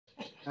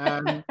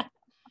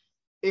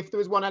If there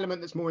was one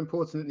element that's more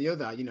important than the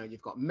other,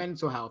 you've got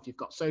mental health, you've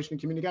got social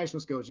and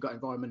communicational skills, you've got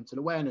environmental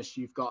awareness,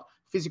 you've got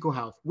physical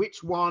health.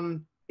 Which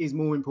one is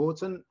more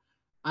important?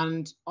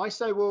 And I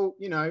say, well,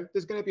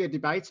 there's going to be a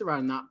debate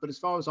around that. But as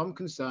far as I'm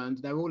concerned,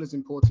 they're all as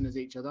important as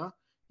each other.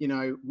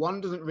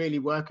 One doesn't really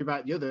work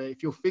without the other.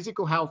 If your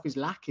physical health is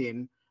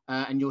lacking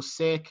and you're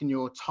sick and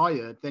you're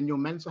tired, then your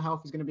mental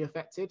health is going to be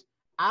affected.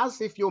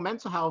 As if your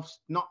mental health's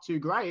not too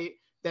great,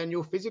 then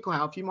your physical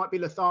health, you might be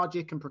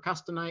lethargic and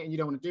procrastinate and you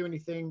don't want to do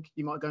anything.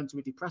 You might go into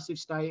a depressive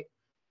state.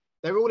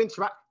 They're all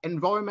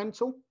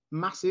environmental,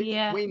 massive.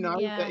 We know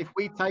that if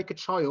we take a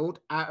child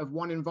out of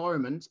one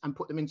environment and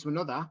put them into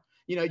another,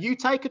 you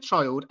take a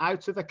child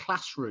out of a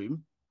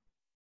classroom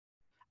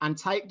and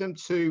take them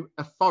to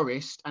a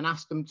forest and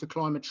ask them to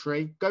climb a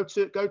tree, go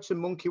to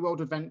Monkey World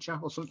Adventure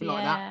or something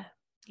like that.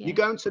 Yeah. You're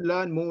going to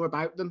learn more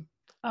about them.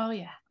 Oh,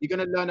 yeah. You're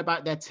going to learn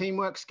about their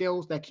teamwork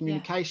skills, their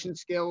communication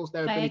skills,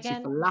 their ability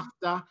for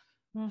laughter.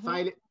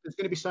 Failure. There's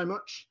going to be so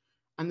much.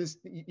 And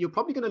you're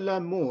probably going to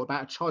learn more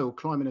about a child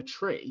climbing a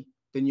tree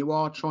than you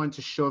are trying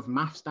to shove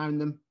maths down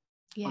them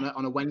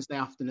on a Wednesday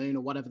afternoon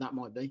or whatever that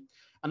might be.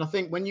 And I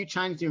think when you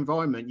change the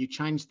environment, you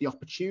change the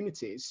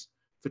opportunities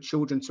for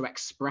children to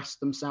express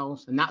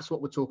themselves. And that's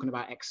what we're talking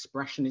about,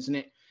 expression, isn't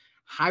it?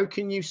 How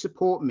can you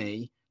support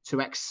me to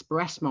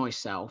express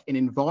myself in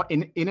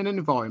an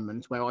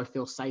environment where I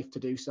feel safe to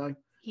do so?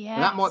 Yeah,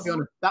 that might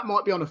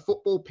be on a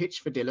football pitch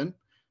for Dylan.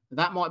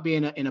 That might be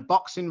in a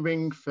boxing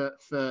ring for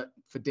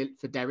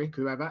Derek,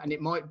 whoever, and it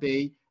might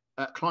be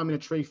climbing a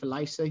tree for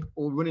Lacey,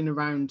 or running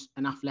around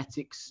an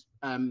athletics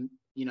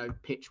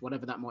pitch,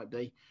 whatever that might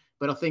be.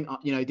 But I think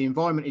the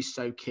environment is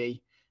so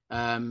key.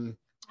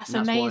 That's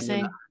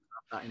amazing.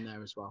 That in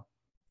there as well.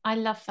 I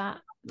love that.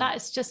 That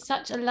is just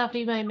such a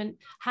lovely moment.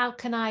 How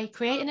can I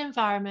create an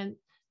environment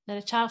that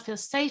a child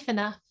feels safe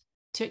enough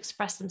to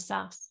express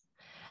themselves?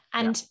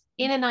 And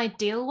in an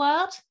ideal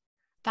world,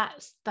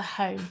 that's the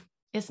home,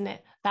 isn't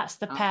it? That's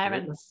the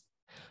parents.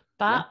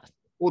 But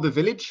or the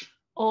village.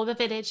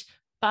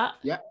 But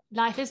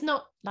life is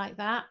not like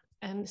that,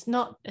 and it's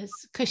not as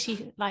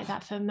cushy like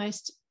that for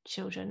most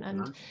children.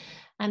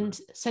 And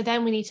so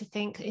then we need to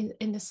think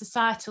in the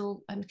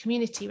societal and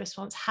community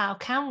response, how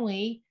can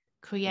we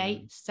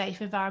create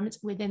safe environments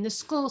within the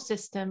school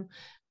system,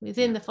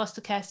 within the foster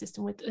care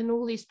system, within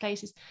all these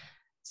places,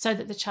 so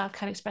that the child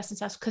can express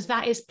themselves? Because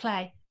that is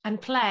play.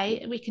 And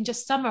play, we can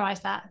just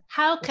summarize that.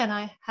 How can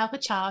I help a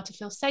child to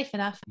feel safe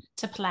enough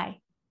to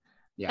play?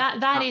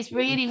 That is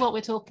really what we're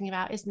talking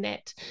about, isn't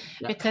it?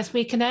 Because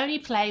we can only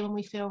play when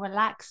we feel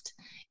relaxed.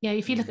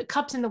 If you look at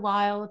cubs in the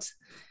wild,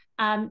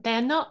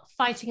 they're not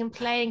fighting and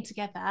playing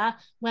together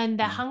when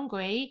they're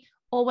hungry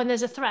or when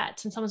there's a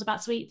threat and someone's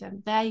about to eat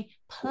them. They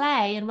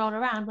play and roll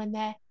around when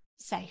they're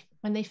safe,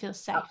 when they feel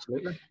safe.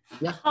 Absolutely.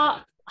 Yeah.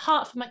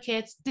 Heart for my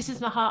kids. This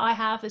is my heart I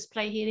have as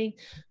play healing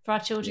for our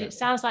children. It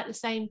sounds like the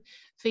same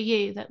for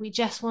you, that we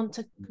just want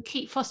to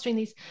keep fostering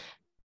these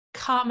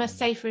calmer,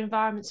 safer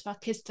environments for our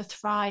kids to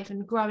thrive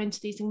and grow into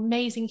these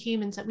amazing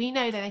humans that we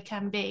know that they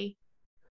can be.